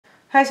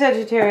Hi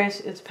Sagittarius,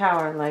 it's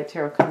Power and Light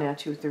Tarot coming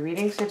at you with the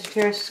reading.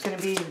 Sagittarius is going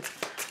to be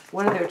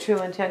what are their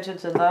true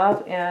intentions in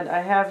love, and I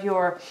have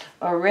your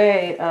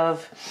array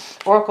of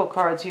oracle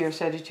cards here,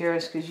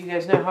 Sagittarius, because you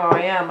guys know how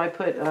I am. I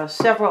put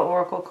several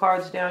oracle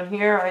cards down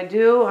here. I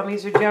do. I mean,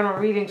 these are general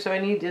readings, so I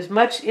need as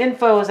much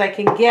info as I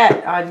can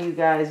get on you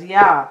guys.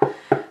 Yeah.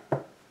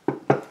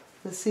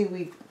 Let's see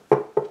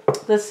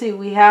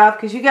we have,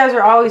 because you guys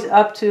are always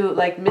up to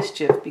like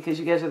mischief, because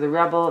you guys are the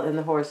rebel in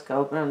the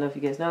horoscope. I don't know if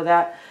you guys know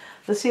that.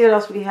 Let's see what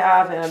else we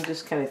have, and I'm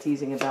just kind of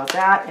teasing about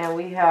that. And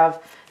we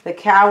have the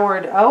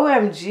coward,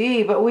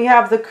 OMG, but we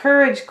have the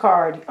courage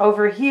card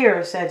over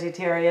here,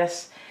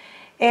 Sagittarius.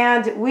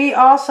 And we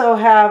also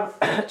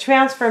have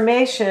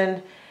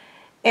transformation,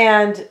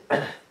 and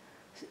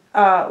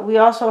we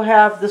also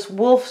have this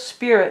wolf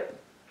spirit,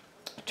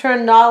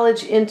 turn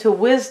knowledge into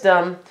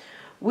wisdom.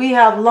 We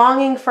have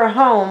longing for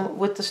home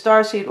with the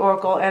Starseed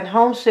Oracle, and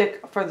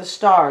homesick for the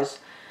stars.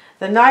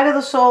 The Knight of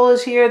the Soul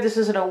is here. This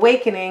is an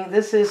awakening.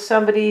 This is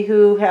somebody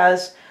who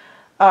has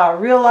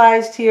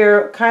realized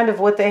here kind of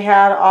what they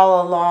had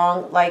all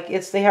along. Like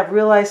they have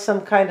realized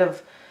some kind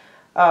of,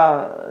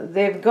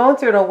 they've gone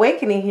through an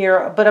awakening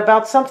here, but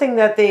about something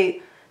that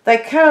they,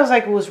 like kind of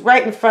like was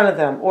right in front of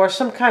them, or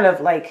some kind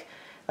of like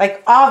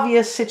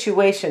obvious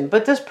situation.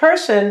 But this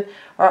person,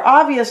 or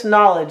obvious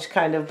knowledge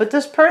kind of, but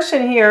this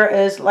person here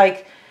is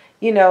like,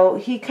 you know,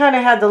 he kind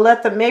of had to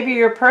let them, maybe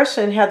your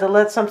person had to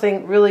let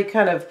something really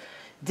kind of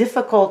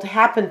difficult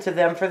happen to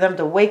them for them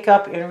to wake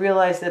up and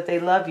realize that they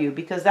love you,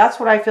 because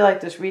that's what I feel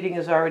like this reading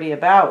is already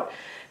about.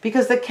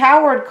 Because the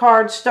coward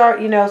card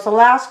you know, it's the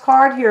last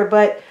card here,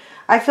 but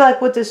I feel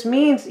like what this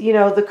means, you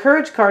know, the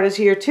courage card is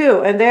here too,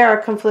 and they are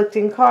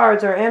conflicting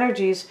cards or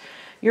energies.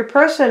 Your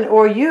person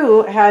or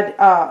you had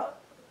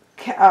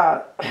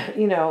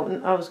you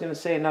know, I was going to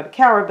say not a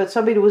coward, but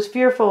somebody who was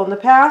fearful in the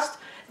past.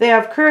 They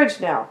have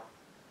courage now.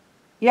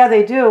 Yeah,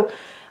 they do.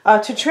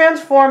 To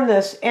transform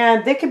this,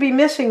 and they could be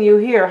missing you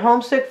here.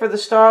 Homesick for the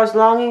stars,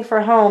 longing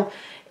for home.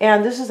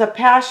 And this is a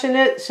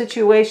passionate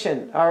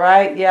situation, all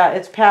right? Yeah,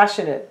 it's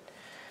passionate.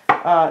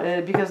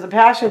 Because the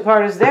passion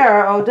card is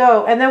there,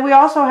 Odo. And then we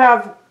also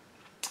have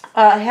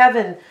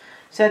heaven,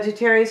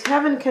 Sagittarius.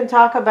 Heaven can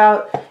talk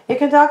about, it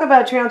can talk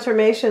about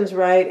transformations,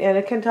 right? And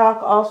it can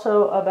talk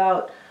also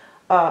about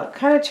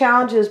kind of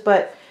challenges,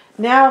 but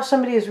now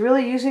somebody is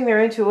really using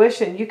their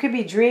intuition. You could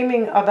be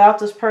dreaming about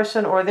this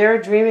person, or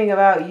they're dreaming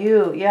about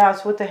you. Yeah,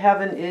 it's what the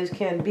heaven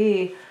can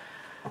be.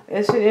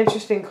 It's an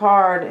interesting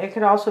card. It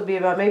can also be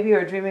about, maybe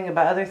you're dreaming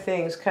about other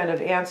things, kind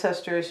of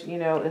ancestors, you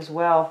know, as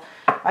well.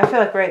 I feel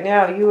like right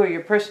now you or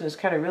your person is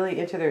kind of really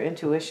into their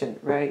intuition,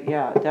 right?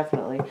 Yeah,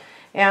 definitely.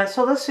 And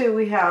so let's see what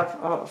we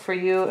have for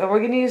you. And we're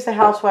going to use the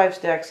Housewives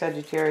deck,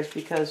 Sagittarius,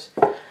 because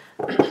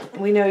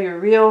we know your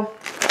real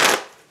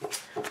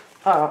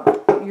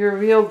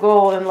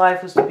goal in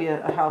life was to be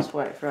a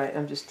housewife, right?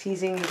 I'm just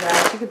teasing you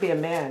guys. You could be a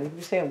man. You could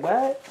be saying,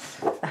 what?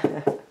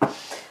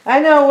 I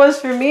know it was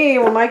for me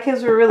when my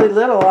kids were really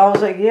little. I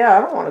was like, yeah,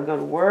 I don't want to go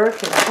to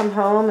work and come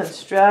home and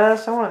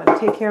stress. I want to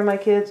take care of my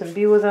kids and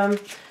be with them,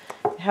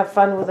 have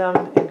fun with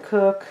them, and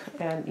cook.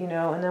 And, you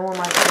know, and then when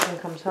my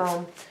husband comes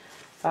home,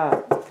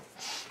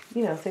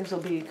 you know, things will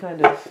be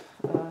kind of,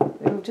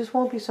 it just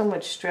won't be so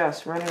much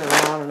stress running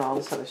around and all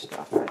this other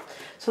stuff, right?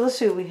 So let's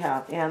see what we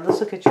have. And let's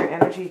look at your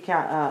energy,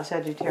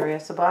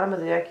 Sagittarius. The bottom of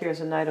the deck here is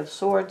a Knight of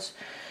Swords.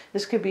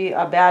 This could be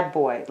a bad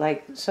boy.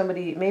 Like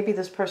somebody, maybe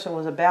this person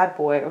was a bad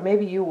boy, or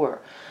maybe you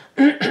were.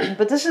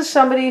 But this is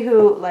somebody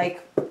who,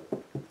 like,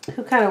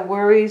 who kind of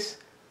worries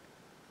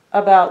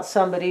about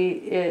somebody.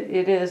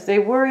 They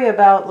worry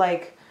about,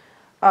 like,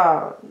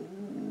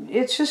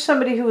 it's just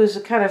somebody who is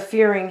kind of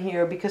fearing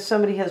here, because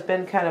somebody has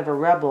been kind of a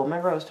rebel.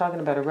 Remember I was talking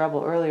about a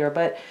rebel earlier,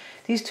 but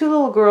these two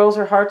little girls,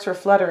 their hearts are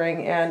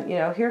fluttering, and, you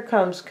know, here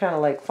comes kind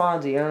of like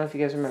Fonzie. I don't know if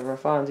you guys remember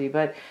Fonzie,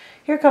 but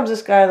here comes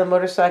this guy on the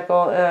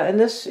motorcycle, and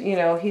this, you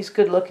know, he's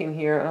good looking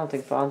here. I don't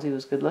think Fonzie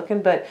was good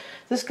looking, but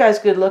this guy's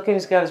good looking.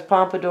 He's got his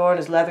pompadour and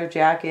his leather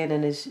jacket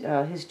and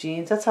his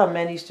jeans. That's how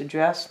men used to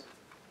dress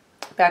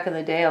back in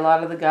the day, a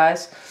lot of the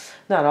guys.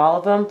 Not all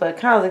of them, but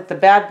kind of like the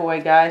bad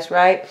boy guys,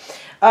 right?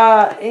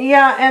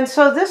 Yeah, and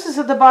so this is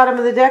at the bottom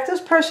of the deck.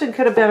 This person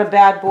could have been a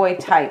bad boy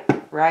type,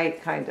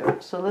 right? Kind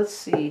of. So let's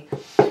see.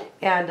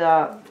 And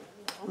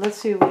let's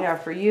see what we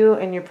have for you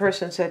and your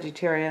person,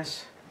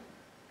 Sagittarius.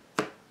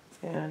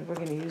 And we're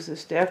going to use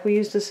this deck. We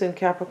used this in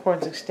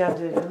Capricorn's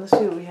Extended. And let's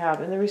see what we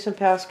have. In the recent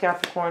past,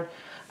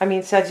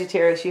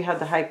 Sagittarius, you had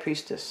the High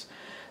Priestess.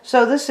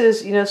 So this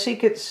is, you know,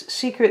 secret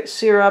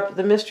syrup.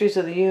 The mysteries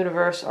of the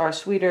universe are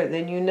sweeter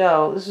than you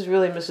know. This is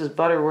really Mrs.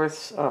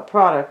 Butterworth's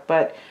product.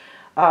 But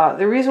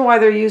the reason why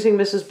they're using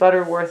Mrs.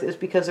 Butterworth is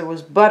because there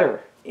was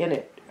butter in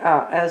it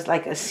as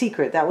like a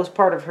secret. That was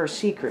part of her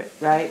secret,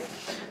 right?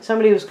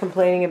 Somebody was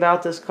complaining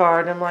about this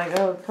card. I'm like,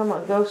 oh, come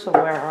on, go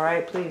somewhere, all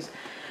right, please.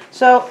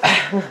 So,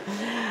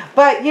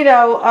 but, you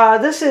know,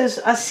 this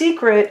is a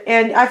secret,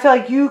 and I feel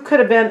like you could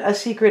have been a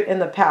secret in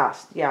the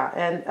past, yeah.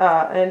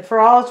 And for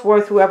all it's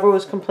worth, whoever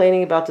was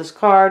complaining about this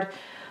card,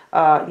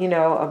 you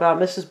know, about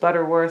Mrs.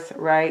 Butterworth,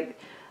 right,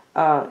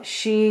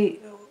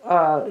 she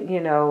you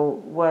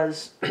know,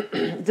 was,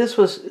 this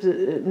was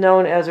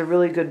known as a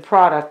really good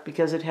product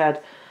because it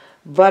had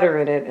butter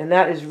in it, and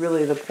that is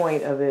really the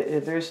point of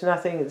it. There's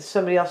nothing,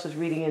 somebody else is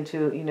reading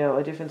into, you know,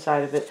 a different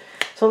side of it.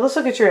 So let's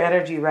look at your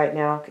energy right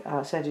now,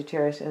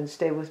 Sagittarius, and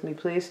stay with me,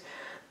 please.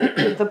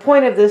 The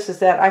point of this is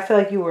that I feel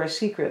like you were a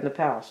secret in the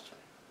past.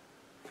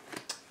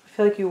 I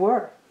feel like you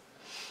were.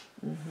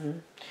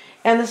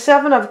 And the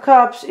Seven of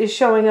Cups is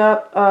showing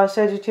up,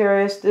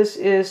 Sagittarius. This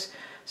is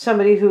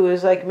somebody who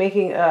is like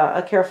making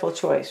a careful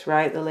choice,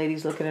 right? The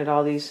lady's looking at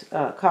all these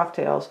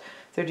cocktails.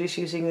 They're just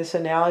using this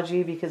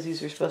analogy because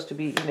these are supposed to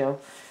be, you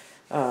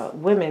know,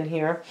 women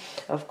here,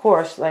 of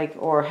course, like,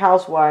 or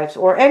housewives,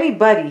 or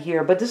anybody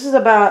here. But this is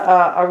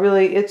about a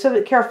really, it's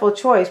a careful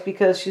choice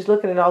because she's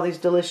looking at all these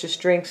delicious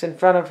drinks in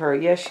front of her.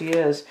 Yes, she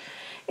is.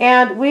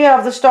 And we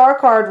have the Star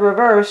card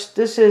reversed.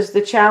 This is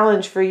the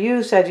challenge for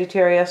you,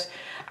 Sagittarius.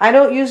 I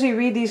don't usually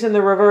read these in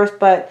the reverse,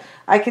 but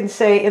I can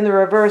say in the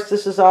reverse,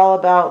 this is all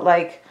about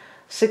like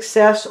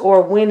success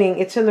or winning.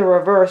 It's in the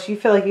reverse. You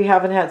feel like you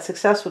haven't had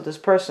success with this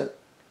person.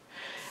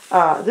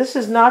 This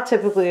is not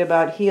typically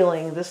about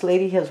healing. This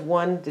lady has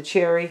won the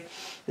cherry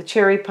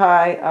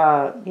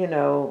pie, you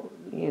know,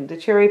 the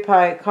cherry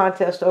pie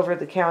contest over at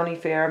the county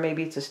fair.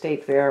 Maybe it's a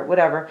state fair,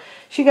 whatever.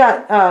 She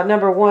got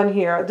 #1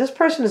 here. This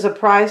person is a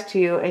prize to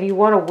you, and you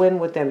want to win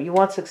with them. You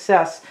want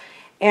success.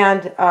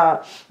 And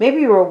maybe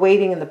you were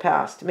waiting in the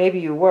past. Maybe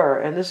you were.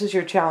 And this is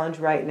your challenge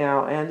right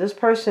now. And this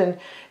person,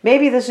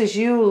 maybe this is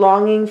you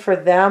longing for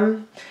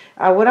them.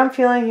 What I'm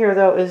feeling here,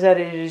 though, is that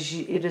it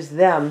is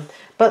them.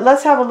 But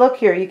let's have a look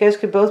here. You guys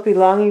could both be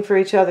longing for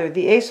each other.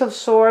 The Ace of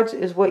Swords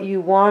is what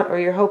you want or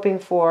you're hoping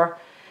for.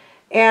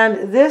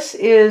 And this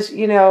is,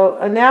 you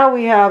know, now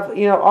we have,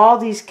 you know, all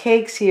these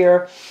cakes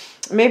here.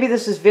 Maybe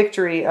this is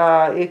victory.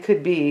 It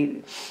could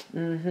be.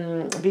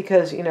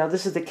 Because, you know,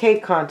 this is the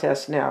cake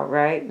contest now,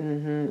 right?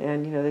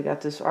 And, you know, they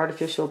got this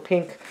artificial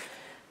pink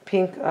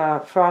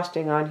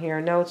frosting on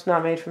here. No, it's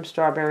not made from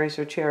strawberries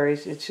or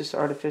cherries. It's just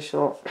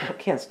artificial. I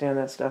can't stand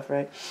that stuff,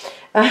 right?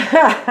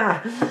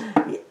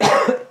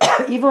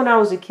 Even when I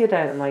was a kid,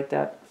 I didn't like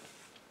that.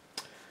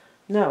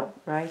 No,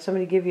 right?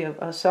 Somebody give you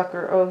a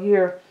sucker. Oh,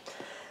 here.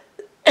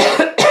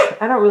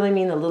 I don't really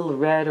mean the little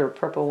red or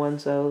purple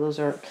ones, though. Those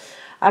are...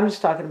 I'm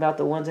just talking about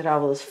the ones that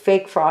have all this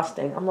fake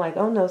frosting. I'm like,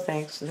 oh, no,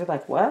 thanks. They're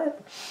like,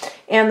 what?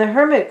 And the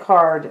Hermit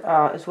card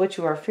is what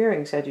you are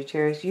fearing,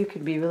 Sagittarius. You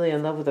could be really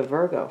in love with a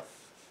Virgo.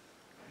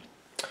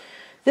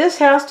 This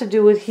has to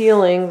do with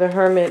healing, the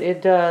Hermit.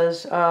 It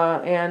does.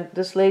 And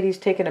this lady's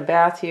taking a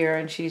bath here,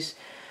 and she's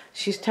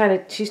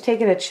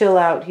taking a chill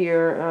out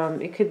here.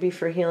 It could be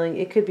for healing.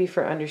 It could be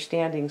for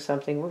understanding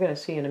something. We're going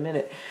to see in a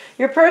minute.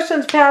 Your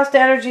person's past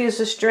energy is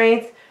a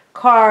strength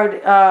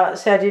card,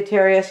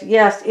 Sagittarius.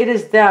 Yes, it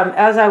is them,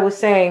 as I was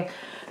saying,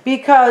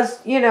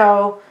 because, you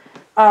know,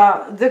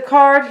 the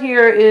card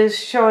here is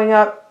showing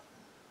up,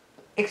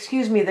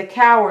 excuse me, the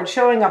Coward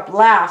showing up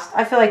last.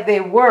 I feel like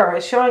they were.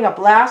 It's showing up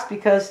last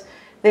because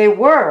they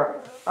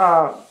were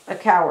a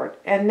coward.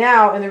 And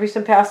now, in the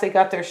recent past, they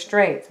got their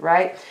strength,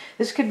 right?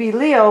 This could be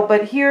Leo,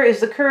 but here is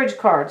the Courage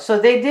card. So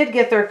they did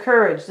get their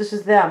courage. This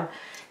is them.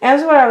 And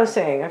that's what I was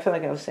saying. I feel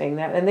like I was saying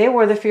that. And they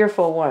were the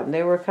fearful one.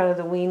 They were kind of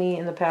the weenie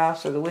in the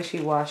past, or the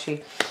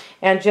wishy-washy.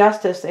 And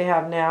Justice they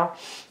have now.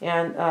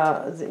 And,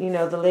 you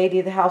know, the lady,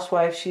 the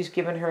housewife, she's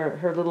given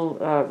her little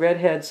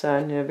redhead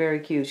son, you know, very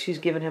cute. She's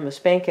given him a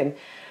spanking.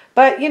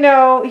 But, you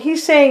know,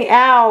 he's saying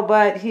ow,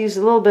 but he's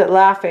a little bit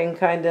laughing,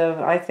 kind of,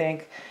 I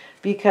think.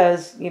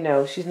 Because, you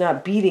know, she's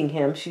not beating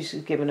him. She's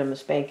giving him a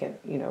spanking.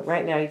 You know,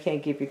 right now you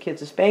can't give your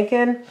kids a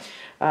spanking.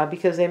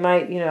 Because they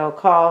might, you know,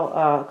 call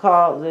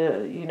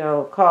the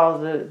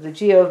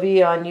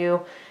GOV on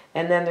you,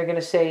 and then they're going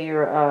to say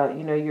you're,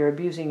 you know, you're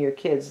abusing your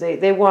kids.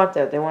 They want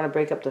that. They want to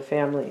break up the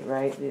family,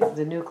 right?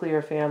 The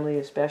nuclear family,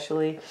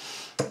 especially.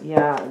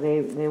 Yeah,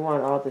 they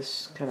want all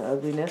this kind of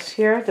ugliness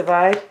here.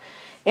 Divide,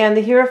 and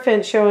the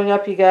Hierophant showing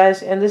up, you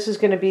guys. And this is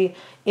going to be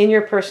in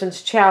your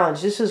person's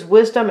challenge. This is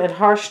wisdom and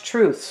harsh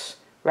truths,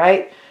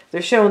 right?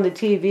 They're showing the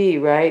TV,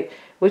 right?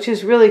 Which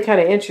is really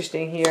kind of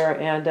interesting here,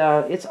 and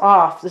it's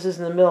off. This is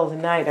in the middle of the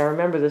night. I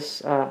remember this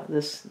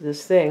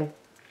this thing,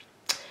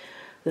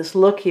 this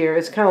look here.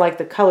 It's kind of like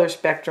the color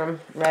spectrum,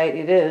 right?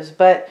 It is,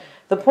 but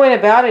the point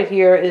about it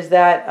here is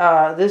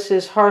that this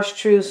is harsh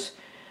truths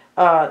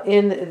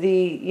in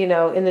the, you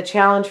know, in the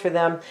challenge for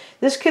them.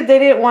 This could, they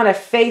didn't want to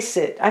face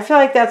it. I feel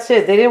like that's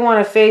it. They didn't want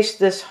to face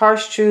this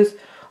harsh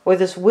truth or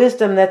this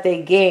wisdom that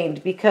they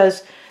gained,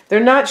 because they're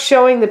not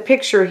showing the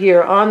picture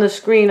here on the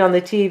screen on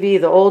the TV,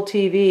 the old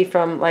TV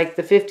from like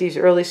the 50s,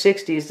 early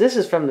 60s. This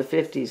is from the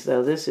 50s,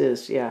 though. This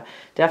is, yeah,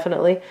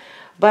 definitely.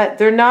 But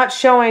they're not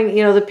showing,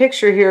 you know, the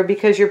picture here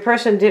because your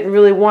person didn't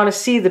really want to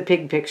see the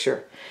big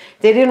picture.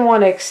 They didn't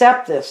want to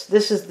accept this.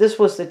 This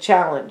was the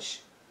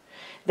challenge.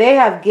 They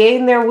have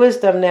gained their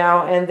wisdom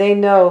now, and they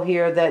know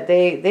here that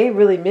they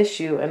really miss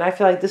you. And I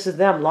feel like this is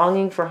them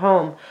longing for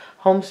home,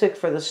 homesick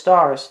for the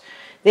stars.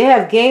 They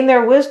have gained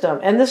their wisdom,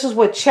 and this is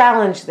what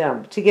challenged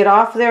them to get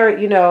off their,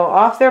 you know,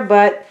 off their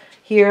butt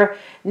here.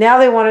 Now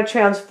they want to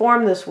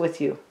transform this with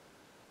you.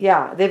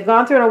 Yeah, they've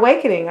gone through an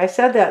awakening. I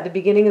said that at the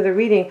beginning of the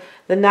reading.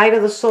 The night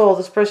of the soul,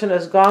 this person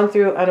has gone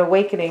through an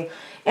awakening.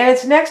 And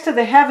it's next to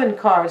the heaven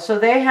card. So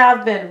they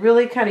have been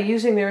really kind of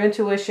using their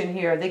intuition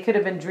here. They could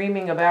have been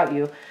dreaming about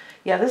you.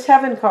 Yeah, this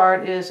heaven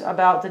card is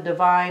about the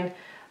divine.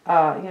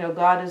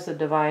 God is the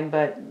divine,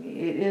 but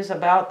it is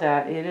about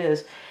that. It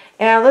is.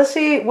 And let's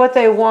see what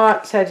they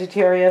want,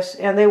 Sagittarius.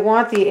 And they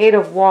want the Eight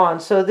of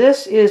Wands. So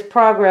this is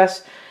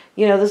progress.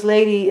 This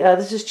lady,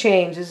 this is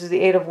change. This is the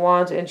Eight of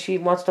Wands, and she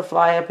wants to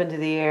fly up into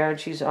the air, and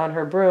she's on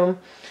her broom.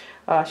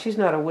 She's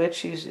not a witch.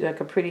 She's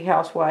like a pretty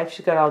housewife.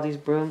 She's got all these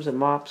brooms and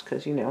mops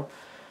because,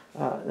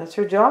 that's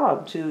her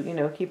job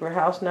to, keep her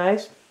house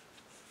nice.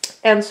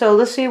 And so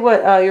let's see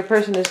what your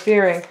person is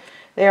fearing.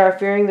 They are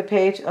fearing the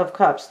Page of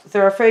Cups.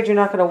 They're afraid you're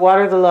not going to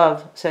water the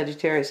love,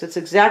 Sagittarius. That's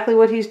exactly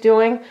what he's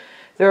doing.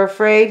 They're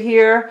afraid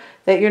here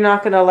that you're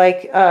not going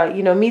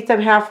to meet them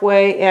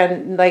halfway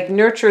and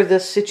nurture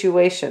this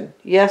situation.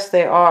 Yes,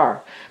 they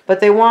are.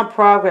 But they want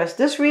progress.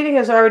 This reading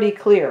is already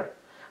clear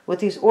with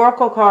these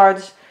oracle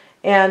cards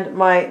and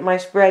my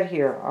spread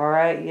here. All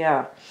right,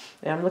 yeah.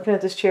 And I'm looking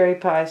at this cherry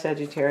pie,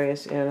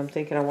 Sagittarius, and I'm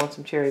thinking I want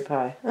some cherry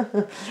pie.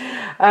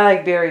 I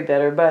like berry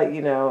better, but,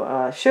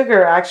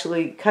 sugar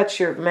actually cuts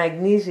your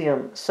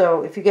magnesium.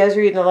 So if you guys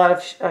are eating a lot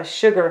of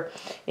sugar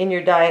in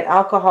your diet,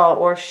 alcohol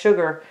or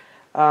sugar,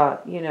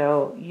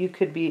 it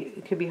could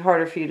be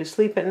harder for you to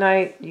sleep at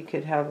night. You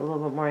could have a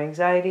little bit more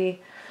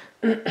anxiety.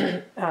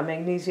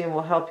 Magnesium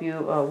will help you,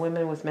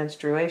 women with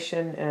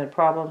menstruation and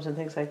problems and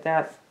things like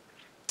that.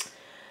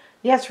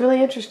 Yeah, it's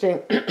really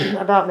interesting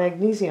about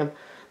magnesium.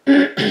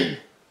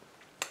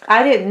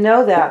 I didn't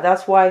know that.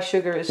 That's why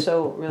sugar is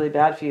so really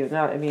bad for you. It's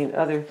not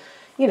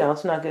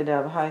good to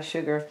have high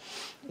sugar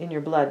in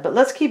your blood. But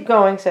let's keep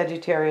going,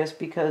 Sagittarius,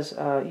 because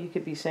you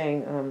could be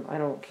saying, I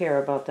don't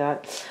care about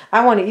that.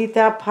 I want to eat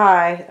that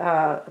pie,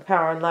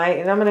 Power and Light,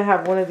 and I'm going to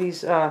have one of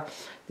these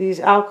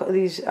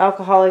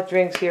alcoholic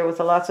drinks here with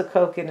lots of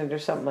Coke in it or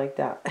something like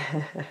that.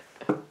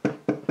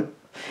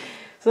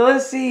 So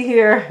let's see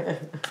here.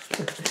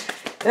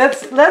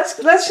 Let's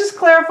just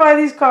clarify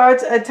these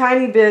cards a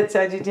tiny bit,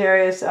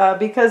 Sagittarius,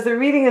 because the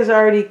reading is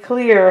already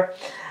clear.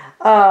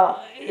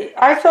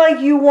 I feel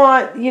like you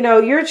want,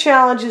 your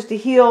challenge is to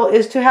heal,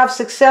 is to have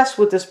success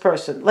with this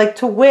person, like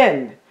to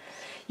win.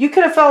 You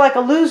could have felt like a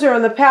loser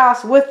in the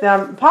past with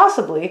them,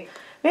 possibly.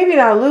 Maybe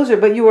not a loser,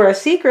 but you were a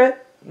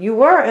secret. You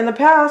were in the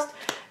past.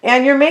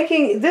 And you're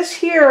making this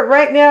here,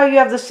 right now you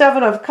have the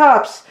Seven of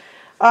Cups.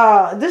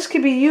 This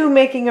could be you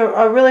making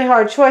a really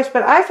hard choice,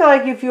 but I feel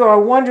like if you are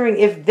wondering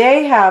if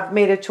they have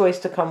made a choice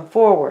to come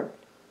forward,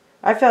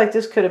 I feel like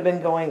this could have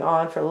been going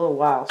on for a little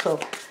while. So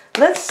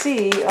let's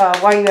see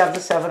why you have the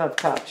Seven of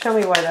Cups. Show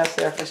me why that's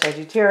there for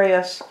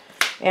Sagittarius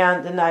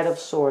and the Knight of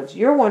Swords.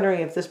 You're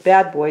wondering if this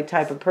bad boy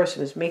type of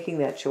person is making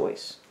that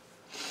choice.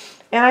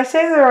 And I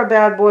say they're a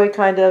bad boy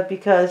kind of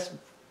because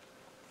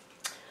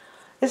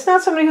it's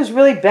not somebody who's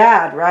really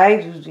bad,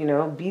 right? Who's,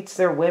 beats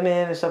their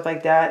women or stuff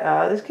like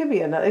that. This could be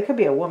it could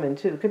be a woman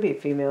too. It could be a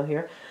female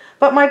here.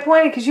 But my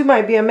point is, because you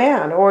might be a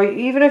man, or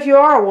even if you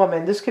are a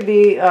woman, this could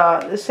be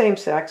the same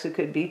sex. It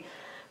could be.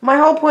 My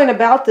whole point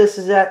about this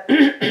is that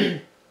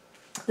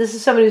this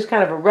is somebody who's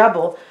kind of a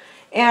rebel,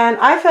 and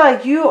I feel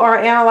like you are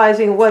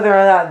analyzing whether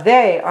or not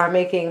they are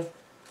making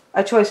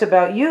a choice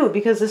about you,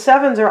 because the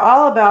sevens are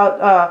all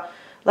about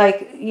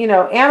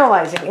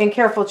analyzing and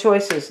careful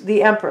choices.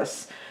 The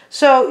Empress.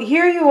 So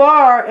here you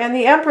are, and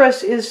the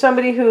Empress is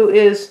somebody who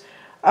is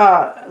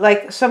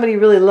somebody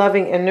really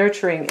loving and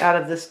nurturing out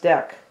of this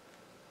deck.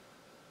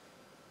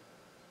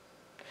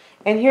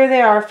 And here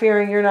they are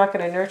fearing you're not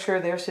going to nurture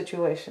their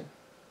situation.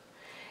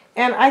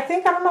 And I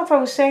don't know if I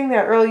was saying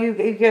that earlier,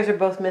 you guys are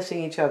both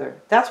missing each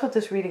other. That's what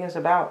this reading is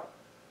about.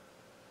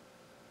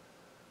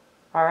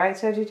 All right,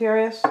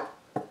 Sagittarius?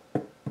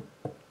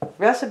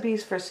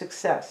 Recipes for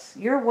success.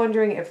 You're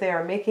wondering if they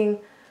are making,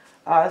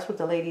 that's what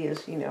the lady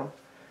is,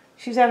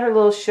 She's at her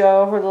little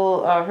show, her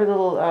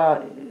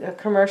little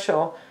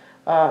commercial,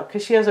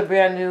 because she has a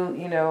brand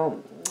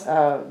new,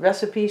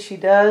 recipe she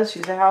does.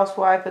 She's a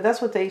housewife, but that's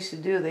what they used to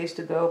do. They used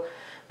to go,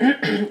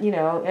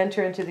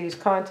 enter into these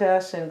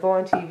contests and go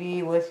on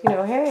TV with,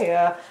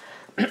 hey,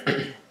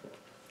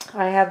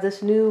 I have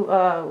this new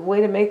way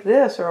to make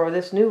this, or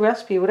this new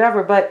recipe,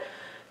 whatever. But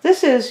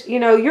this is,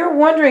 you're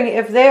wondering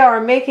if they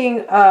are making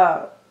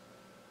a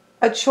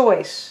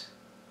choice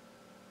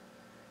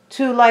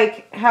to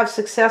have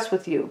success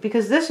with you,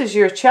 because this is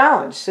your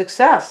challenge,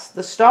 success,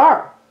 the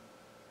star.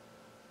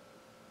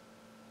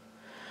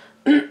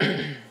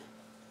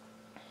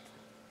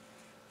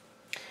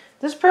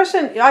 This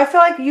person, I feel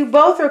like you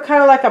both are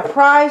kind of like a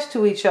prize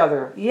to each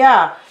other.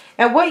 Yeah.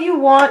 And what you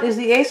want is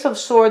the Ace of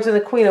Swords and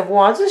the Queen of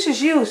Wands. This is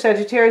you,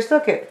 Sagittarius.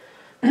 Look it.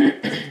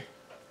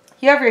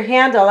 You have your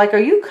hand out. Are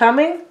you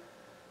coming?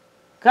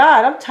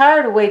 God, I'm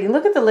tired of waiting.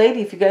 Look at the lady,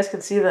 if you guys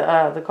can see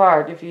the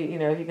card, if you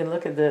can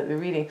look at the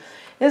reading.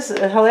 It's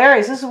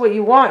hilarious. This is what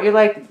you want. You're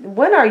like,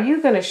 when are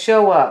you going to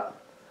show up?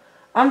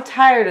 I'm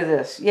tired of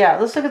this. Yeah,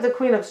 let's look at the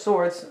Queen of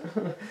Swords.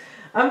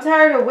 I'm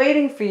tired of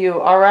waiting for you,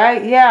 all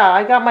right? Yeah,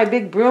 I got my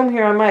big broom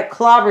here. I might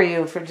clobber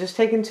you for just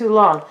taking too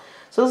long.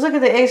 So let's look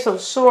at the Ace of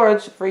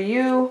Swords for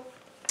you,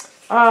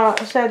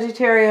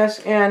 Sagittarius.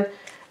 And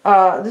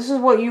this is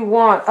what you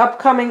want.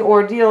 Upcoming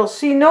ordeal.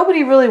 See,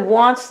 nobody really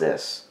wants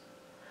this.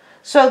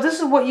 So this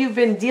is what you've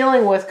been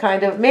dealing with,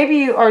 kind of. Maybe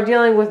you are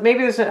dealing with, maybe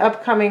there's an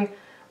upcoming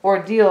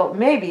ordeal.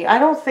 Maybe. I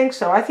don't think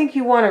so. I think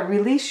you want to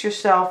release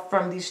yourself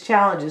from these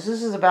challenges.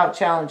 This is about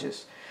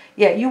challenges.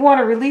 Yeah, you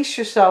want to release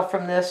yourself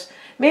from this.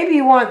 Maybe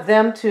you want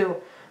them to,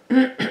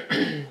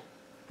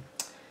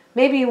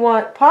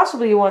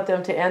 possibly you want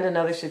them to end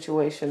another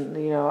situation.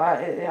 You know,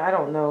 I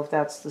don't know if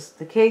that's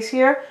the case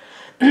here.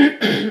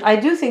 I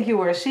do think you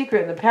were a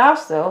secret in the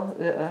past, though,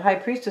 the High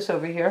Priestess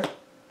over here.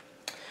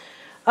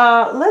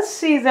 Let's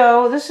see,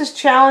 though. This is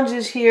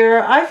challenges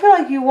here. I feel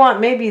like you want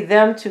maybe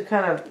them to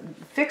kind of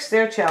fix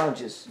their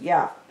challenges.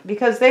 Yeah,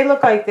 because they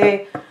look like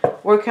they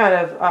were kind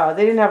of,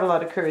 they didn't have a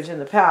lot of courage in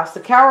the past. The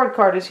Coward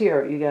card is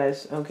here, you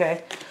guys,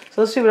 okay? So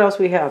let's see what else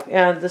we have.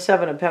 And the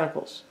Seven of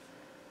Pentacles.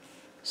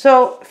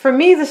 So for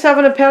me, the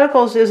Seven of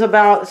Pentacles is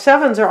about,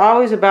 sevens are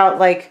always about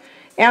like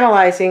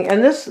analyzing.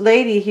 And this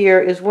lady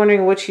here is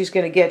wondering what she's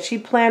going to get. She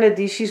planted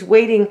these, she's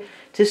waiting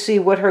to see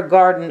what her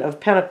garden of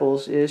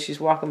pentacles is. She's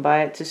walking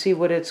by it to see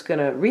what it's going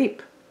to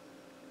reap.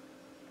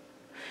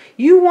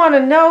 You want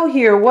to know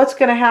here what's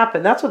going to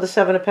happen. That's what the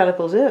Seven of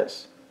Pentacles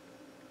is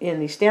in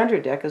the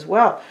standard deck as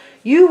well.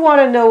 You want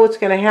to know what's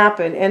going to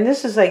happen. And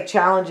this is like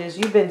challenges.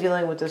 You've been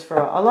dealing with this for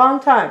a long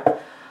time.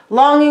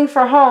 Longing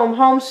for home,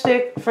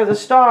 homesick for the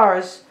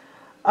stars.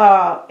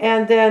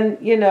 And then,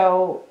 you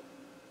know,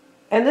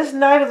 and this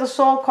Knight of the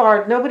Soul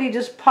card, nobody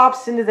just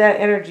pops into that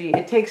energy.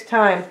 It takes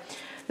time.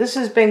 This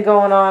has been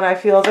going on, I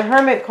feel. The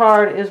Hermit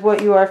card is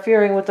what you are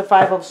fearing with the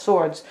Five of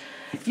Swords.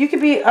 You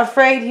could be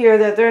afraid here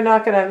that they're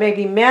not going to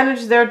maybe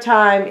manage their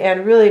time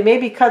and really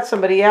maybe cut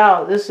somebody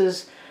out. This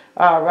is,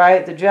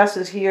 right, the dress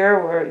is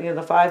here where, you know,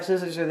 the five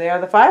scissors are there.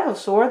 The Five of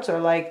Swords are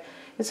like,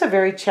 it's a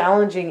very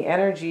challenging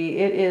energy.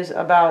 It is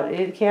about,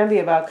 it can be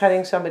about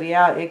cutting somebody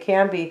out. It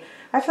can be,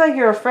 I feel like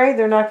you're afraid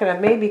they're not going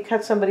to maybe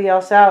cut somebody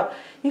else out.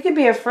 You could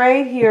be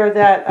afraid here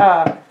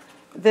that,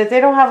 that they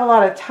don't have a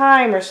lot of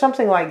time or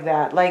something like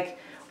that. Like,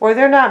 or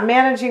they're not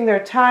managing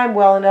their time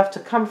well enough to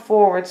come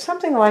forward.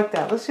 Something like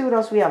that. Let's see what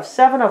else we have.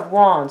 Seven of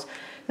Wands.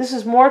 This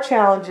is more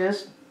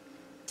challenges.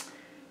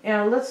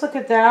 And let's look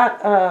at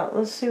that.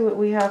 Let's see what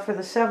we have for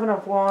the Seven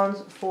of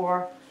Wands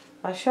for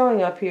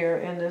showing up here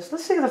in this.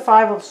 Let's see the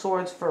Five of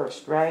Swords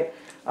first, right?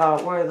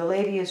 Where the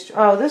lady is...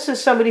 Oh, this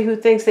is somebody who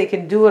thinks they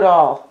can do it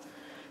all.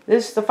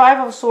 The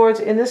Five of Swords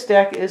in this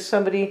deck is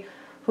somebody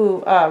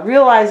who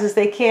realizes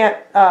they can't,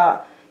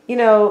 you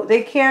know,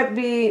 they can't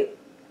be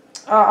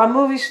a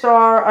movie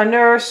star, a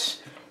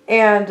nurse,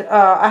 and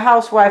a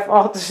housewife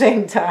all at the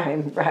same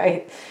time,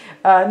 right?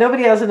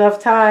 Nobody has enough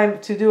time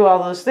to do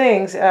all those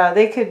things.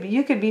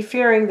 You could be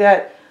fearing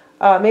that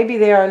maybe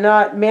they are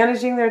not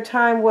managing their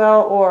time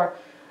well, or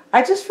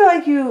I just feel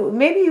like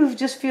maybe you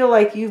just feel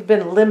like you've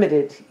been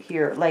limited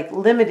here, like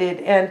limited,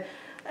 and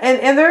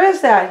there is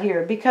that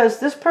here, because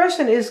this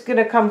person is going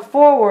to come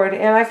forward,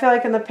 and I feel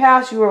like in the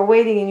past you were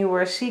waiting and you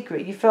were a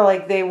secret. You felt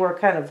like they were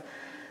kind of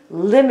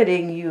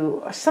limiting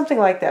you, something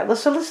like that.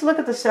 Let's look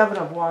at the Seven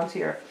of Wands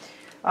here.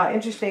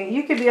 Interesting.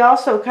 You could be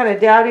also kind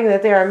of doubting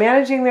that they are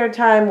managing their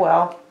time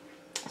well.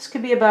 This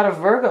could be about a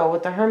Virgo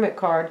with the Hermit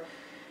card.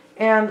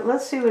 And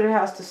let's see what it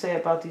has to say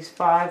about these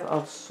Five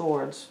of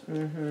Swords.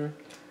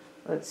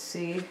 Let's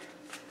see.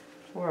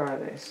 Where are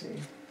they? See.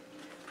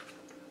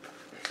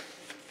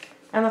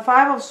 And the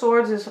Five of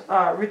Swords is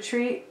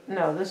retreat.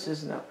 No, this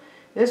is no.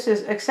 This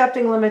is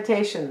accepting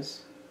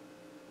limitations.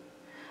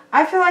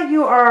 I feel like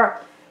you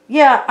are...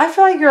 Yeah, I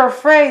feel like you're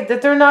afraid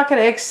that they're not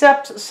going to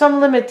accept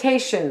some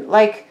limitation.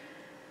 Like,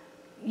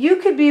 you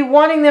could be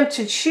wanting them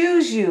to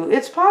choose you.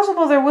 It's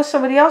possible they're with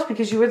somebody else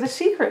because you were the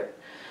secret.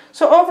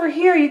 So over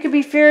here, you could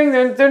be fearing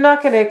they're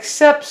not going to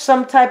accept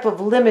some type of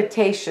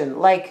limitation.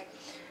 Like,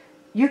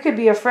 you could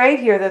be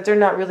afraid here that they're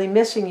not really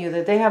missing you,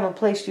 that they haven't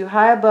placed you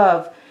high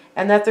above,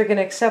 and that they're going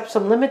to accept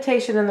some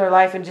limitation in their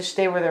life and just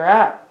stay where they're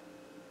at.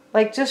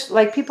 Like, just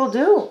like people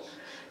do.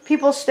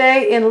 People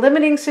stay in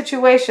limiting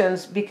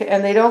situations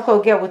and they don't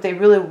go get what they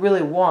really,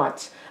 really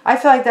want. I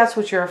feel like that's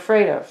what you're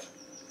afraid of.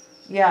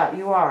 Yeah,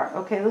 you are.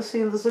 Okay, let's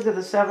see. Let's look at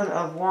the Seven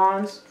of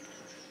Wands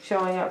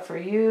showing up for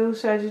you,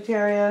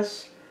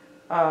 Sagittarius.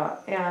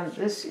 And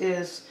this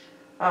is,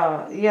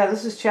 yeah,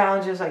 this is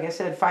challenges, like I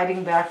said,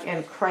 fighting back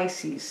and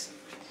crises.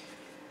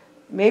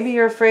 Maybe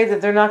you're afraid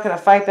that they're not going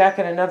to fight back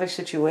in another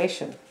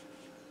situation.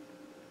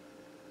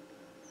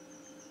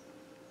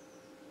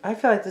 I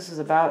feel like this is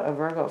about a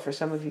Virgo for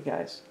some of you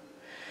guys.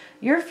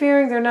 You're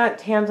fearing they're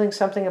not handling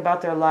something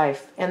about their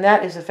life, and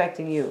that is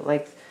affecting you.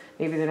 Like,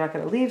 maybe they're not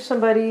going to leave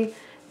somebody.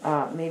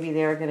 Maybe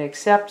they're going to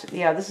accept.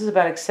 Yeah, this is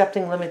about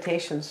accepting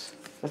limitations.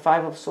 The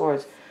Five of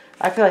Swords.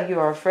 I feel like you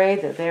are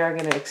afraid that they are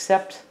going to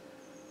accept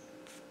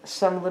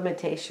some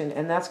limitation,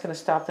 and that's going to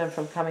stop them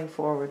from coming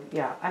forward.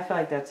 Yeah, I feel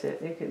like that's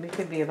it. It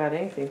could be about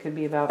anything. It could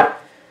be about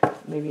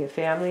maybe a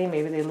family,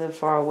 maybe they live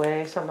far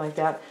away, something like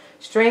that.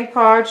 Strength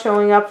card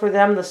showing up for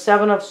them, the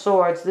Seven of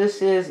Swords.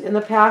 This is, in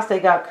the past, they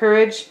got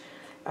courage,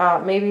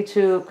 maybe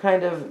to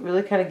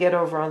really get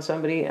over on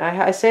somebody.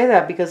 I say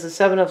that because the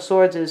Seven of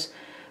Swords is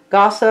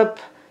gossip,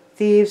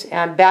 thieves,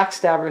 and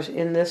backstabbers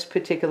in this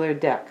particular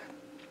deck.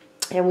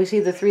 And we see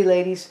the three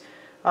ladies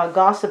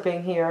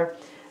gossiping here.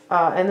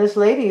 And this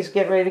lady's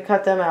getting ready to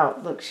cut them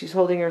out. Look, she's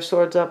holding her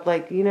swords up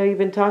like, you know, you've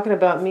been talking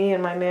about me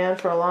and my man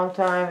for a long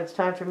time. It's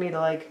time for me to,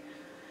 like,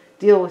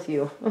 deal with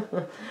you.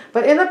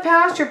 But in the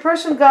past, your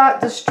person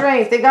got the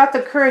strength. They got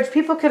the courage.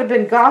 People could have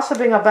been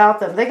gossiping about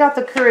them. They got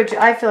the courage,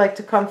 I feel like,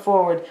 to come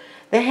forward.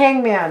 The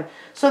Hangman.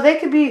 So they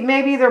could be,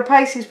 maybe they're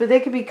Pisces, but they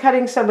could be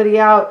cutting somebody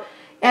out.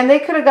 And they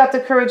could have got the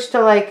courage to,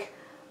 like,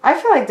 I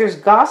feel like there's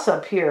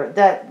gossip here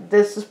that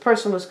this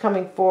person was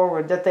coming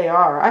forward, that they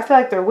are. I feel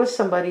like they're with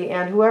somebody,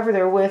 and whoever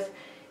they're with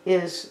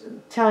is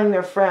telling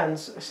their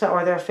friends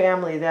or their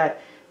family that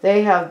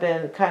they have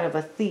been kind of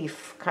a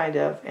thief,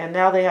 and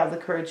now they have the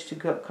courage to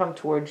come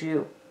towards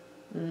you.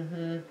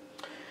 And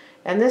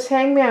this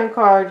Hangman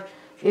card,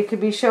 it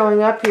could be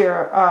showing up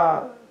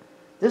here.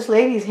 This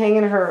lady's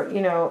hanging her,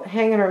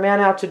 hanging her man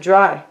out to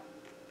dry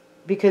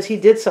because he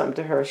did something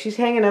to her. She's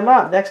hanging him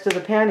up next to the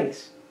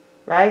panties,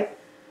 right?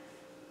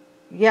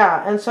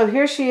 Yeah, and so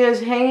here she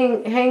is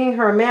hanging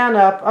her man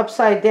up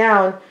upside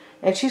down,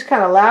 and she's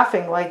kind of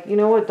laughing like, you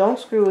know what, don't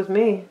screw with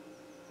me.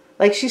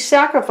 Like she's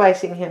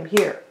sacrificing him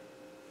here.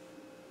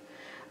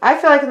 I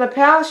feel like in the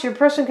past, your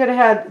person could have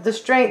had the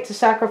strength to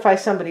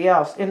sacrifice somebody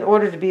else in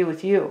order to be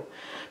with you.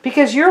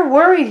 Because you're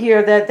worried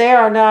here that they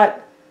are not,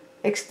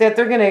 that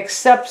they're going to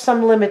accept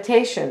some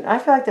limitation. I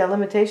feel like that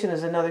limitation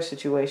is another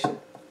situation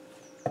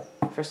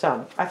for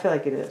some. I feel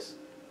like it is.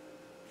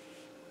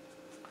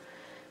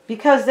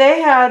 Because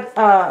they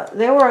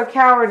were a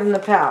coward in the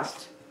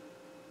past.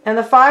 And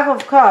the Five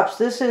of Cups,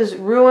 this is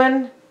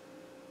ruin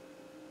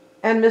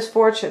and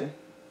misfortune.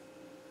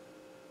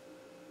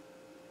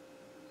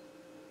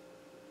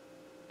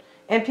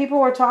 And people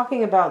were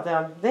talking about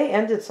them. They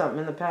ended something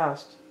in the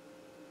past.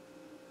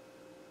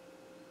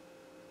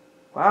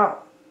 Wow.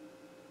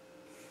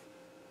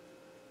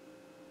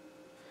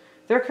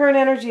 Their current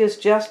energy is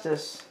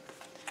justice.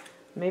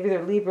 Maybe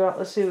they're Libra.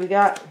 Let's see what we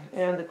got.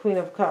 And the Queen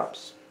of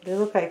Cups. They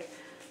look like,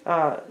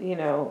 I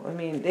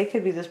mean, they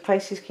could be this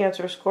Pisces,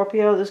 Cancer,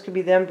 Scorpio. This could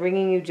be them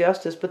bringing you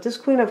justice. But this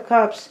Queen of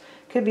Cups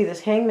could be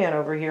this Hangman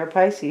over here,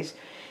 Pisces.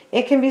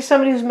 It can be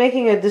somebody who's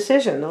making a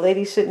decision. The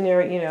lady's sitting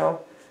there,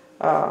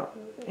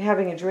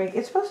 having a drink.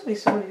 It's supposed to be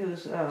somebody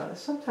who's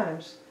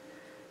sometimes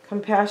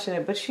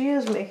compassionate, but she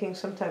is making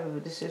some type of a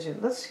decision.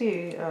 Let's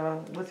see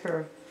with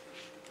her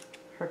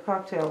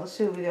cocktail. Let's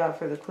see what we got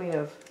for the Queen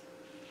of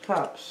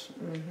Cups.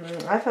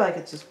 I feel like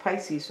it's this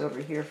Pisces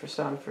over here for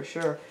some, for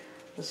sure.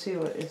 Let's see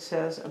what it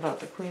says about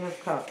the Queen of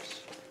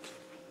Cups.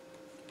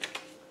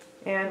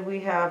 And we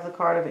have the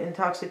card of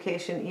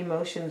intoxication,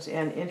 emotions,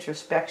 and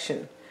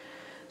introspection.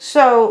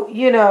 So,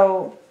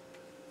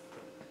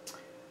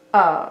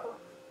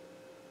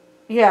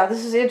 yeah,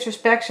 this is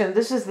introspection.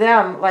 This is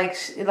them,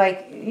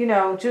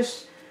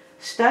 just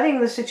studying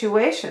the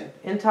situation.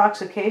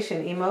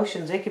 Intoxication,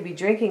 emotions. They could be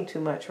drinking too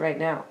much right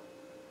now.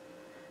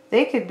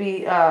 They could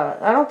be,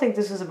 I don't think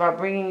this is about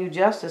bringing you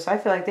justice. I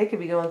feel like they could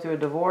be going through a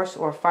divorce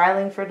or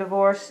filing for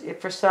divorce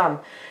for some.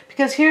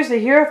 Because here's the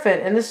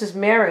Hierophant, and this is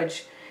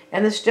marriage,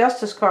 and this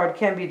Justice card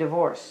can be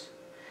divorce.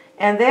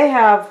 And they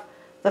have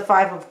the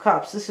Five of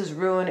Cups. This is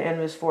ruin and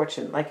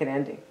misfortune, like an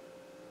ending.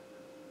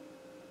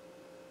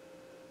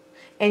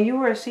 And you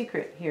were a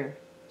secret here,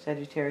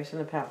 Sagittarius, in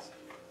the past.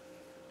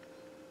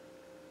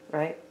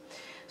 Right?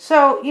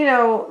 So,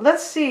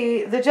 let's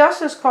see. The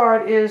Justice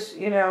card is,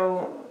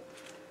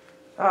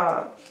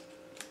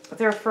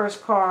 their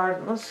first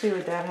card. Let's see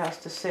what that has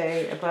to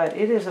say. But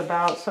it is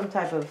about some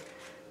type of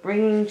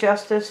bringing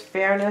justice,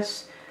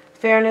 fairness,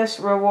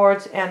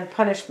 rewards, and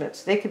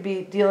punishments. They could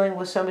be dealing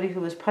with somebody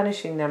who is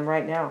punishing them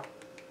right now.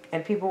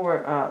 And people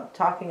were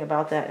talking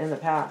about that in the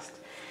past.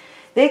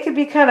 They could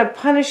be kind of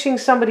punishing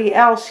somebody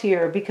else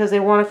here because they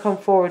want to come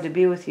forward to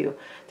be with you.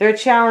 Their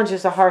challenge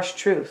is a harsh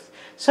truth.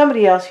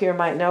 Somebody else here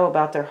might know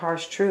about their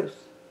harsh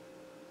truth.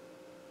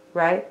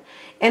 Right?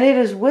 And it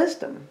is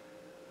wisdom.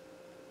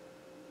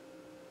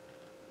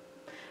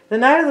 The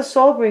Knight of the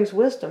Soul brings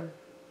wisdom.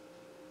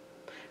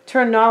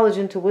 Turn knowledge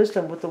into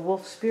wisdom with the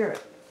wolf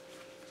spirit.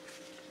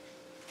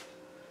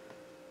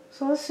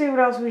 So let's see what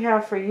else we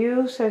have for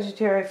you,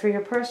 Sagittarius, for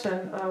your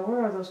person.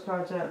 Where are those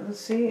cards at? Let's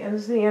see. And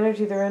this is the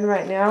energy they're in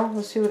right now.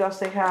 Let's see what else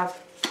they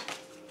have.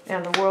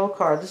 And the World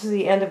card. This is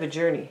the end of a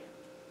journey.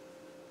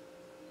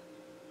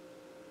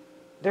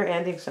 They're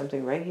ending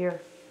something right here.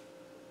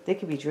 They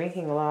could be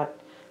drinking a lot.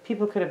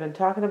 People could have been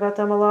talking about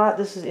them a lot.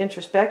 This is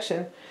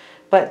introspection.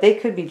 But they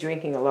could be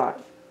drinking a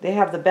lot. They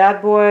have the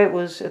bad boy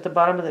was at the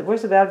bottom of the...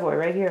 Where's the bad boy?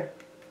 Right here.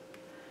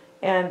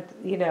 And,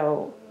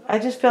 I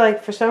just feel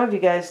like for some of you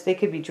guys, they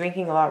could be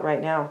drinking a lot right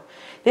now.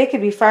 They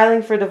could be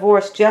filing for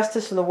divorce,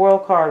 justice in the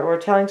world card, or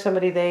telling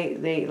somebody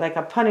they like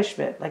a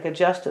punishment, like a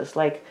justice,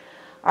 like,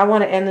 I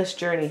want to end this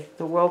journey,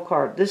 the world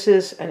card. This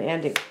is an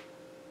ending.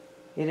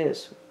 It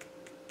is.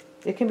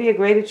 It can be a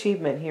great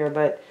achievement here,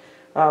 but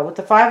with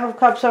the Five of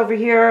Cups over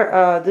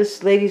here,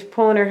 this lady's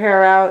pulling her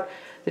hair out.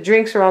 The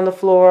drinks are on the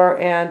floor,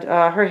 and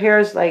her hair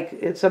is like,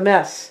 it's a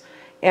mess.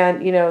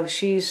 And, you know,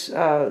 she's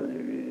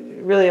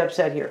really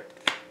upset here.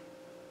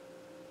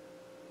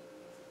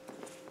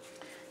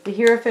 The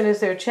Hierophant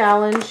is their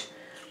challenge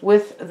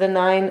with the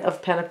Nine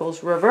of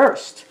Pentacles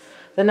reversed.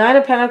 The Nine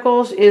of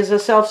Pentacles is a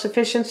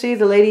self-sufficiency.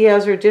 The lady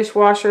has her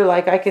dishwasher,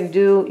 like, I can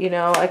do, you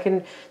know, I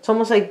can, it's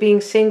almost like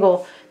being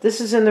single. This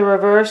is in the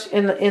reverse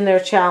in their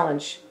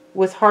challenge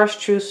with harsh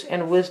truths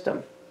and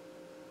wisdom.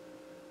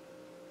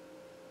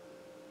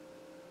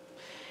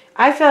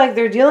 I feel like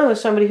they're dealing with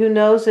somebody who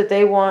knows that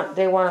they want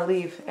to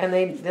leave, and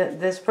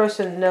this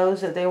person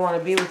knows that they want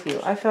to be with you.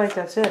 I feel like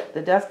that's it.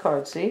 The Death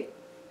card, see?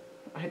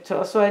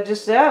 That's what I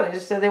just said. I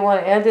just said they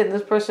want to end it, and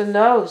this person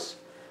knows.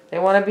 They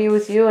want to be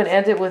with you and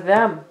end it with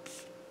them.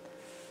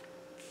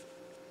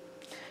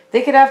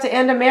 They could have to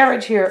end a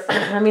marriage here.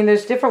 I mean,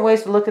 there's different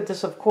ways to look at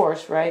this, of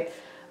course, right?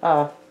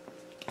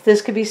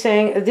 This could be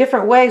saying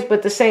different ways,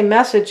 but the same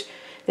message.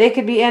 They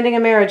could be ending a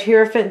marriage,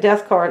 Hierophant,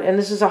 Death card, and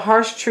this is a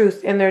harsh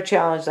truth in their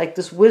challenge. Like,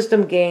 this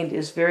wisdom gained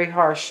is very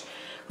harsh.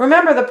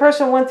 Remember, the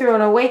person went through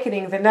an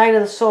awakening, the night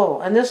of the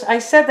soul. And this, I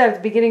said that at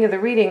the beginning of the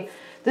reading.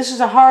 This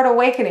is a hard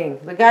awakening.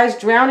 The guy's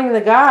drowning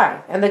the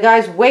guy, and the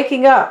guy's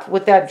waking up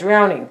with that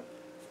drowning.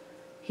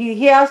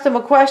 He asked him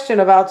a question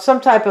about some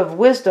type of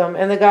wisdom,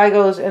 and the guy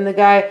goes, and the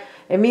guy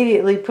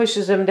immediately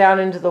pushes him down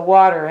into the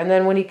water. And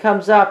then when he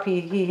comes up,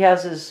 he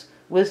has his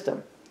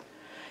wisdom.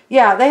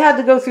 Yeah, they had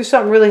to go through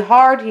something really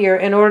hard here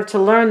in order to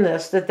learn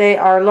this, that they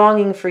are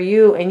longing for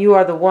you and you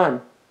are the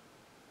one.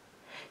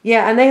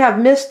 Yeah, and they have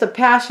missed the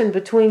passion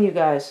between you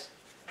guys.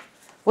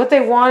 What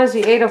they want is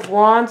the Eight of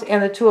Wands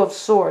and the Two of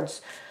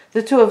Swords.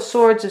 The Two of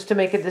Swords is to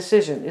make a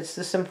decision. It's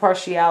this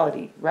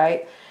impartiality,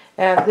 right?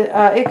 And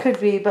it could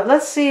be, but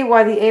let's see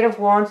why the Eight of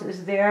Wands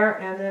is there.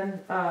 And then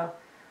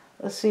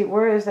let's see,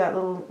 where is that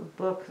little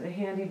book, the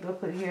handy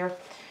booklet here?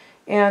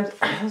 And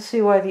let's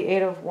see why the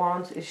Eight of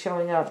Wands is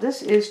showing up.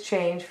 This is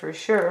change for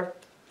sure.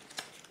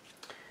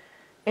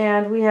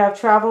 And we have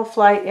travel,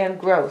 flight, and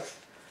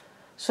growth.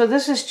 So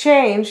this is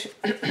change.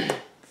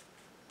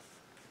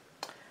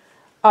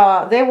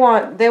 They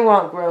want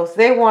growth.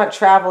 They want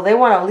travel. They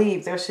want to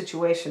leave their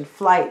situation.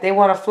 Flight. They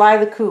want to fly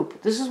the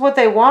coop. This is what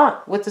they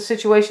want with the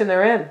situation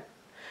they're in.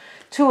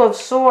 Two of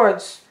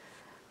Swords.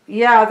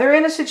 Yeah, they're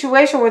in a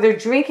situation where they're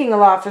drinking a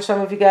lot for some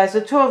of you guys.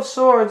 The Two of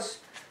Swords,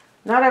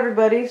 not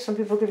everybody. Some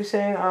people could be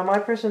saying, my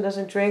person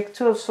doesn't drink.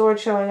 Two of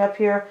Swords showing up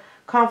here.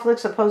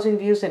 Conflicts, opposing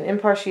views, and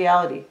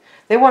impartiality.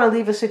 They want to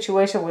leave a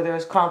situation where there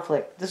is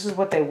conflict. This is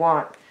what they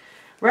want.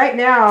 Right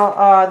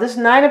now, this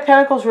Nine of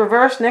Pentacles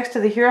reversed next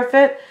to the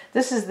Hierophant.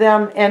 This is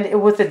them,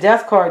 and with the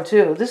Death card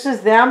too. This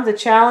is them. The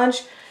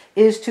challenge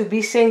is to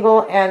be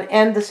single and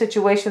end the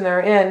situation they're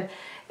in.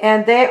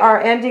 And they are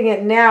ending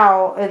it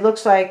now, it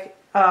looks like.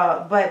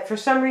 But for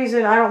some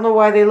reason, I don't know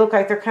why they look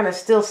like they're kind of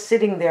still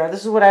sitting there.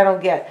 This is what I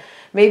don't get.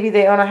 Maybe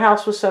they own a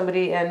house with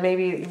somebody, and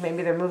maybe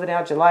they're moving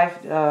out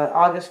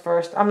August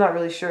 1st. I'm not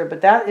really sure,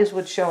 but that is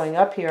what's showing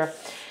up here.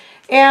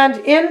 And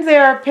in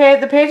their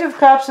the Page of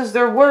Cups is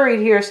they're worried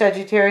here,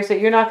 Sagittarius,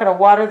 that you're not going to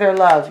water their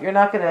love. You're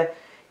not going to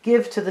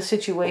give to the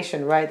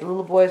situation, right? The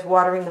little boy is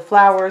watering the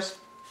flowers,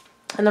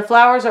 and the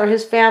flowers are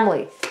his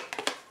family.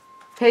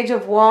 Page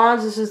of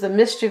Wands, this is the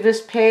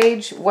mischievous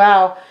page.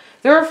 Wow.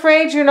 They're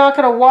afraid you're not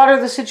going to water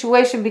the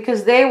situation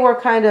because they were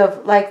kind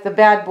of like the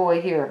bad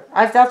boy here.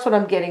 That's what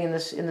I'm getting in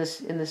this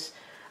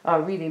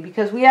reading,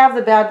 because we have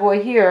the bad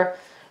boy here,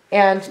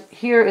 and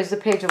here is the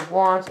Page of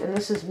Wands, and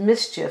this is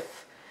mischief.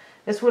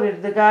 That's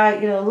what the guy,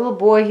 the little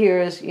boy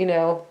here is, he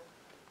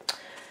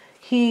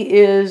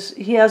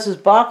has his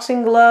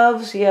boxing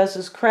gloves, he has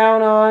his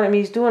crown on. I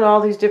mean, he's doing all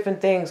these different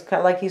things,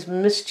 kind of like he's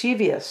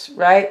mischievous,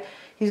 right?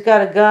 He's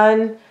got a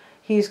gun.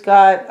 He just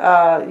got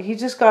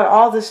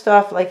all this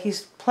stuff, like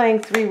he's playing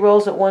 3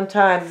 roles at one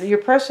time. Your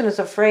person is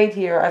afraid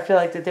here, I feel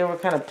like, that they were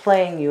kind of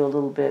playing you a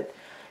little bit.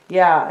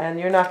 Yeah, and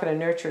you're not going to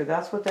nurture.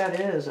 That's what that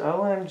is.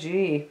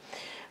 OMG.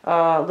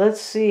 Let's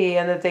see.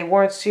 And that they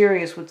weren't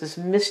serious with this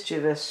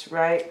mischievous,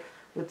 right?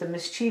 With the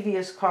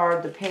mischievous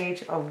card, the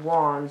Page of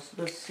Wands.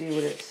 Let's see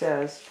what it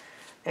says.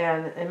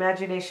 And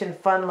imagination,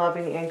 fun,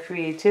 loving, and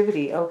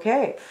creativity.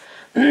 Okay.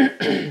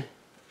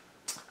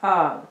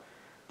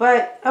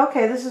 But,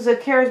 okay, this is a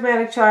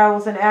charismatic child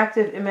with an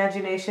active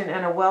imagination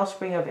and a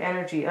wellspring of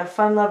energy. A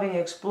fun-loving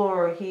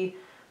explorer. He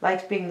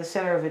likes being the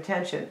center of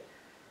attention.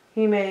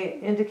 He may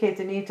indicate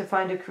the need to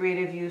find a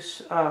creative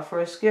use for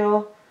a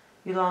skill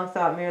you long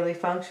thought merely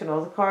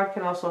functional. The card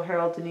can also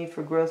herald the need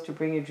for growth to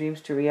bring your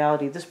dreams to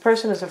reality. This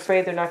person is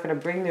afraid they're not going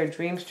to bring their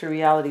dreams to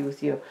reality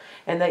with you,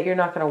 and that you're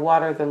not going to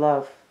water their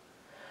love.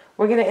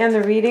 We're going to end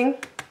the reading,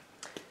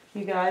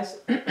 you guys,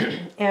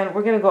 and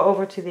we're going to go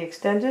over to the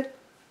extended.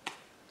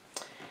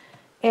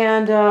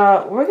 And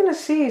we're going to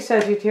see,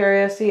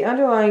 Sagittarius, the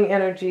underlying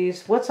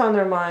energies, what's on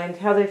their mind,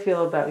 how they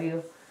feel about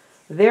you,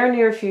 their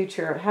near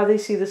future, how they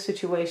see the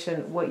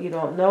situation, what you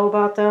don't know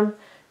about them,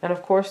 and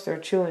of course their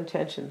true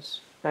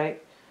intentions,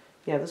 right?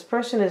 Yeah, this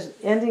person is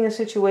ending a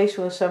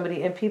situation with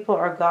somebody and people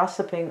are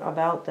gossiping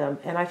about them.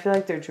 And I feel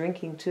like they're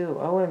drinking too.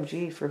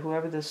 OMG for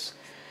whoever this...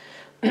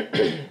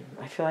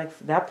 I feel like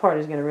that part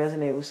is going to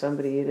resonate with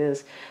somebody. It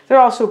is. They're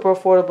all super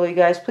affordable, you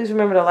guys. Please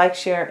remember to like,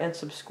 share, and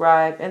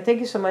subscribe. And thank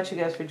you so much, you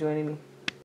guys, for joining me.